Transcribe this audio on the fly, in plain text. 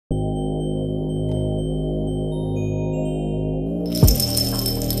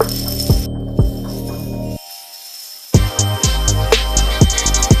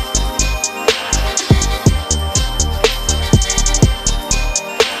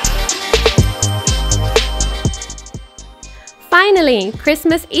Finally,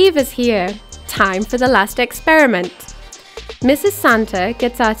 Christmas Eve is here. Time for the last experiment. Mrs. Santa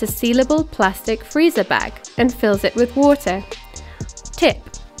gets out a sealable plastic freezer bag and fills it with water. Tip: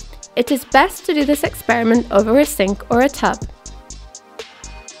 it is best to do this experiment over a sink or a tub.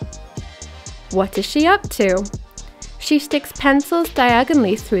 What is she up to? She sticks pencils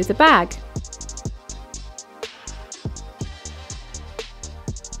diagonally through the bag.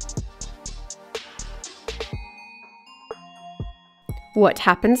 What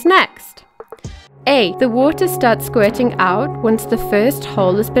happens next? A. The water starts squirting out once the first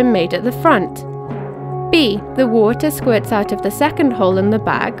hole has been made at the front. B. The water squirts out of the second hole in the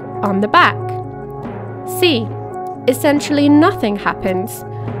bag on the back. C. Essentially nothing happens.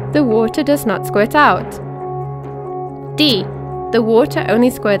 The water does not squirt out. D. The water only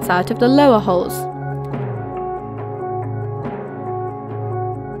squirts out of the lower holes.